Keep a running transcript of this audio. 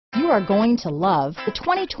are going to love the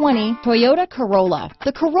 2020 Toyota Corolla.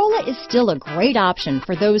 The Corolla is still a great option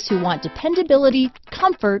for those who want dependability,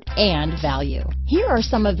 comfort, and value. Here are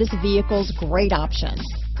some of this vehicle's great options: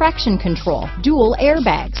 traction control, dual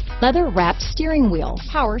airbags, leather-wrapped steering wheel,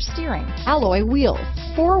 power steering, alloy wheels,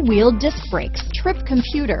 four-wheel disc brakes, trip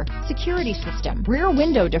computer, security system, rear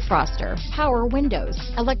window defroster, power windows,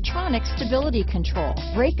 electronic stability control,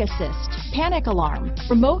 brake assist, panic alarm,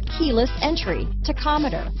 remote keyless entry,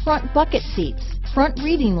 tachometer, front bucket seats, front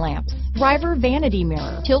reading lamps, driver vanity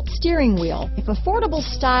mirror, tilt steering wheel. If affordable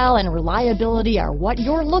style and reliability are what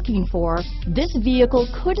you're looking for, this vehicle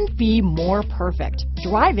couldn't be more perfect.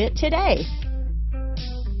 Drive it today.